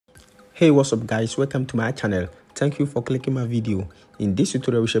Hey, what's up guys, welcome to my channel. Thank you for clicking my video. In this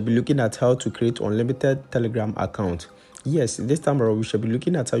tutorial we shall be looking at how to create unlimited Telegram account. Yes, this time around we shall be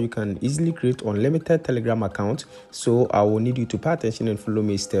looking at how you can easily create unlimited Telegram account. So I will need you to pay attention and follow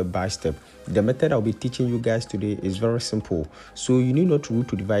me step by step. The method I'll be teaching you guys today is very simple. So you need not to root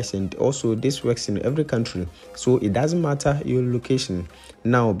to device, and also this works in every country, so it doesn't matter your location.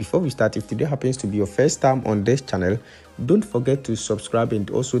 Now before we start, if today happens to be your first time on this channel, don't forget to subscribe and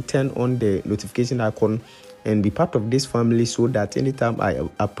also turn on the notification icon and be part of this family, so that anytime I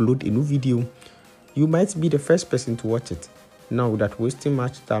upload a new video, you might be the first person to watch it. Now without wasting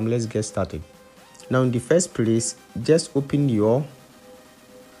much time, let's get started. Now in the first place, just open your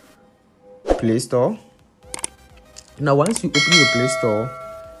Play Store. Now once you open your Play Store,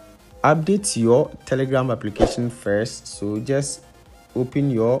 update your Telegram application first. So just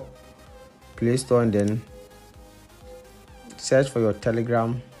open your Play Store and then search for your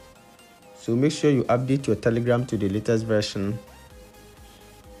Telegram. So make sure you update your Telegram to the latest version.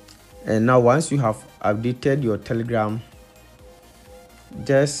 And now once you have updated your Telegram,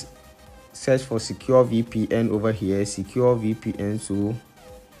 just search for Secure VPN over here, Secure VPN. So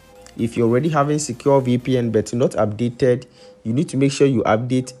if you're already having Secure VPN but not updated, you need to make sure you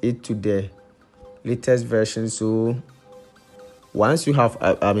update it to the latest version. So once you have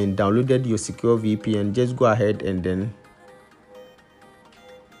downloaded your Secure VPN, just go ahead and then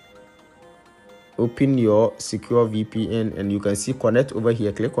open your Secure VPN, and you can see connect over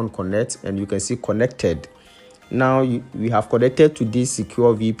here. Click on connect and you can see connected. Now we have connected to this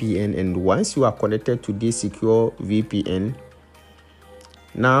Secure VPN, and once you are connected to this Secure VPN,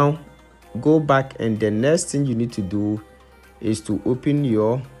 now go back, and the next thing you need to do is to open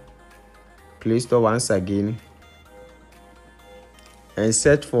your Play Store once again and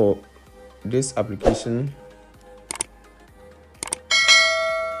search for this application.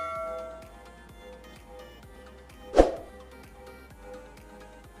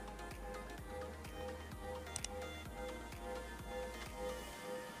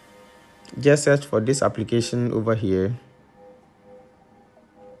 Just search for this application over here.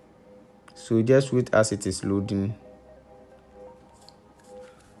 So just wait as it is loading.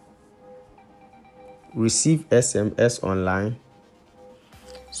 Receive SMS online.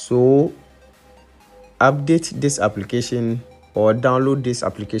 So update this application or download this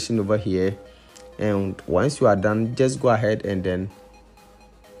application over here, and once you are done, just go ahead and then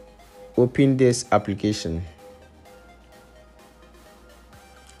open this application.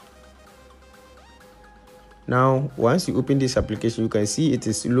 Now once you open this application, you can see it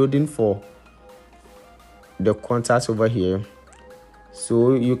is loading for the contacts over here.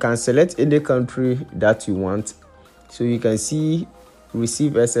 So you can select any country that you want. So you can see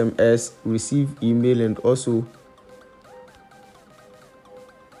receive SMS, receive email, and also,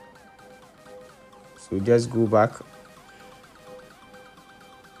 so just go back.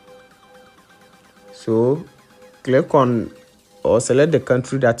 So click on or select the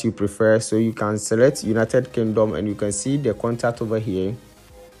country that you prefer. So you can select United Kingdom, and you can see the contact over here.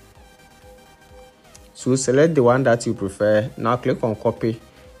 So select the one that you prefer. Now click on copy,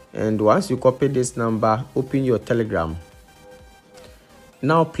 and once you copy this number, open your Telegram.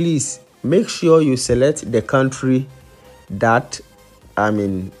 Now please make sure you select the country that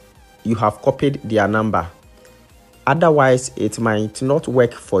you have copied their number, otherwise it might not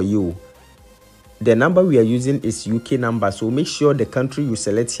work for you. The number we are using is UK number, so make sure the country you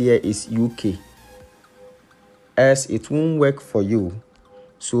select here is UK, as it won't work for you.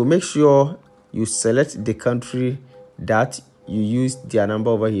 So make sure you select the country that you use their number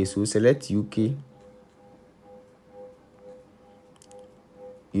over here. So select UK,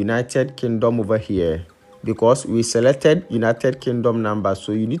 United Kingdom over here, because we selected United Kingdom number,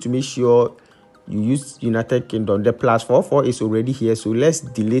 so you need to make sure you use United Kingdom. The +44 is already here, so let's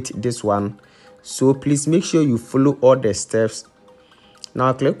delete this one. So please make sure you follow all the steps.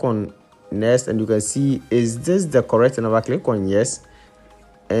 Now click on next, and you can see, is this the correct number? Click on yes,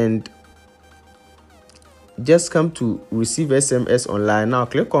 and just come to receive SMS online. Now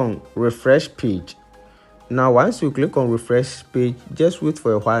click on refresh page. Now once you click on refresh page, just wait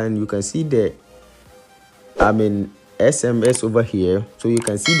for a while, and you can see the SMS over here. So you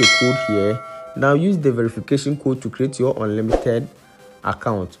can see the code here. Now use the verification code to create your unlimited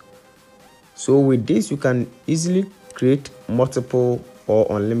account. So with this, you can easily create multiple or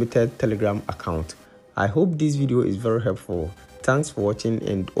unlimited Telegram account. I hope this video is very helpful. Thanks for watching,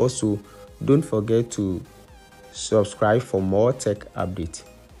 and also don't forget to subscribe for more tech updates.